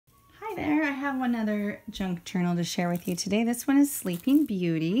Hi there, I have one other junk journal to share with you today. This one is Sleeping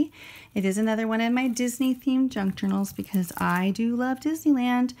Beauty. It is another one of my Disney themed junk journals because I do love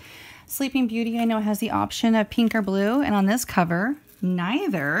Disneyland. Sleeping Beauty I know has the option of pink or blue, and on this cover,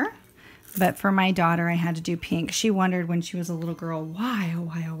 neither. But for my daughter, I had to do pink. She wondered when she was a little girl, why, oh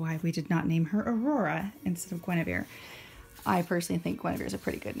why, oh why we did not name her Aurora instead of Guinevere. I personally think Guinevere is a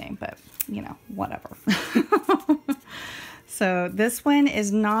pretty good name, but you know, whatever. So this one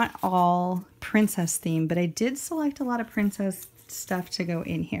is not all princess themed, but I did select a lot of princess stuff to go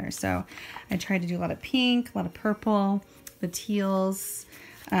in here. So I tried to do a lot of pink, a lot of purple, the teals.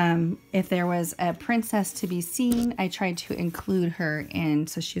 If there was a princess to be seen, I tried to include her in,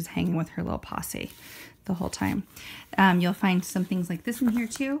 so she was hanging with her little posse the whole time. You'll find some things like this in here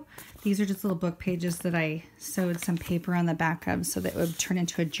too. These are just little book pages that I sewed some paper on the back of so that it would turn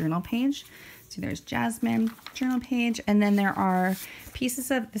into a journal page. So there's Jasmine journal page, and then there are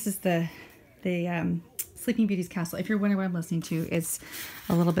pieces of, this is the Sleeping Beauty's castle. If you're wondering what I'm listening to, it's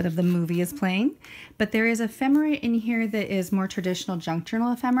a little bit of the movie is playing. But there is ephemera in here that is more traditional junk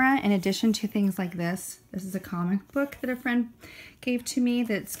journal ephemera, in addition to things like this. This is a comic book that a friend gave to me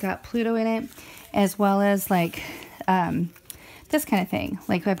that's got Pluto in it, as well as like this kind of thing.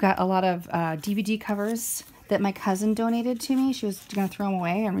 Like I've got a lot of DVD covers that my cousin donated to me. She was going to throw them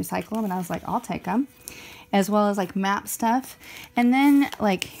away and recycle them, and I was like, I'll take them. As well as like map stuff. And then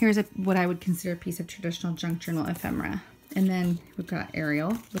like here's what I would consider a piece of traditional junk journal ephemera. And then we've got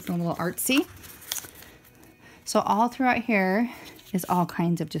Ariel with a little artsy. So all throughout here is all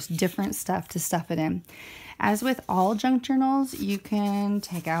kinds of just different stuff to stuff it in. As with all junk journals, you can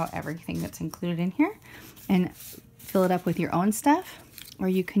take out everything that's included in here and fill it up with your own stuff, or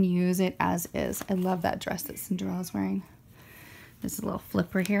you can use it as is. I love that dress that Cinderella's wearing. There's a little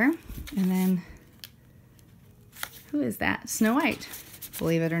flipper here. And then, who is that? Snow White,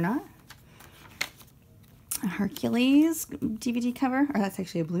 believe it or not. A Hercules DVD cover, or that's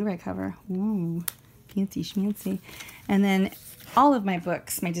actually a Blu-ray cover. Ooh, fancy schmancy. And then all of my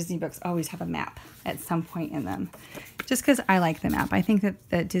books, my Disney books, always have a map at some point in them. Just because I like the map. I think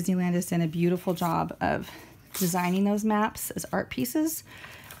that Disneyland has done a beautiful job of designing those maps as art pieces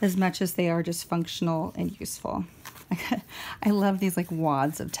as much as they are just functional and useful. I love these like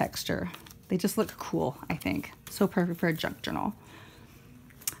wads of texture. They just look cool, I think. So perfect for a junk journal.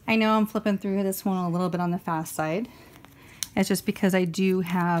 I know I'm flipping through this one a little bit on the fast side. It's just because I do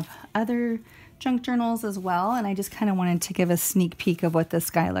have other junk journals as well, and I just kind of wanted to give a sneak peek of what this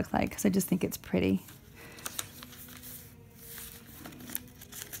guy looked like because I just think it's pretty.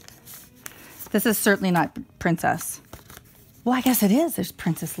 This is certainly not Princess. Well, I guess it is. There's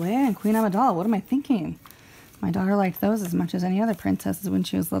Princess Leia and Queen Amidala. What am I thinking? My daughter liked those as much as any other princesses when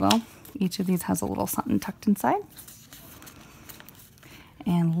she was little. Each of these has a little something tucked inside.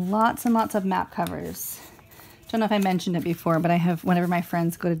 And lots of map covers. Don't know if I mentioned it before, but I have, whenever my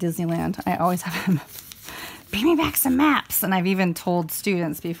friends go to Disneyland, I always have them bring me back some maps. And I've even told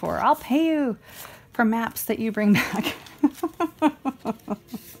students before, I'll pay you for maps that you bring back.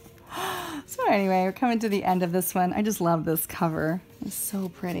 So anyway, we're coming to the end of this one. I just love this cover. It's so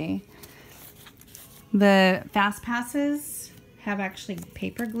pretty. The fast passes have actually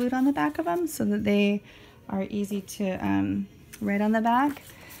paper glued on the back of them so that they are easy to write on the back.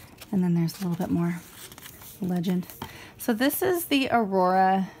 And then there's a little bit more legend. So this is the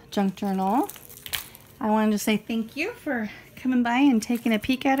Aurora junk journal. I wanted to say thank you for coming by and taking a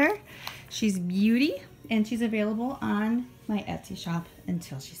peek at her. She's beauty, and she's available on my Etsy shop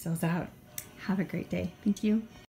until she sells out. Have a great day. Thank you.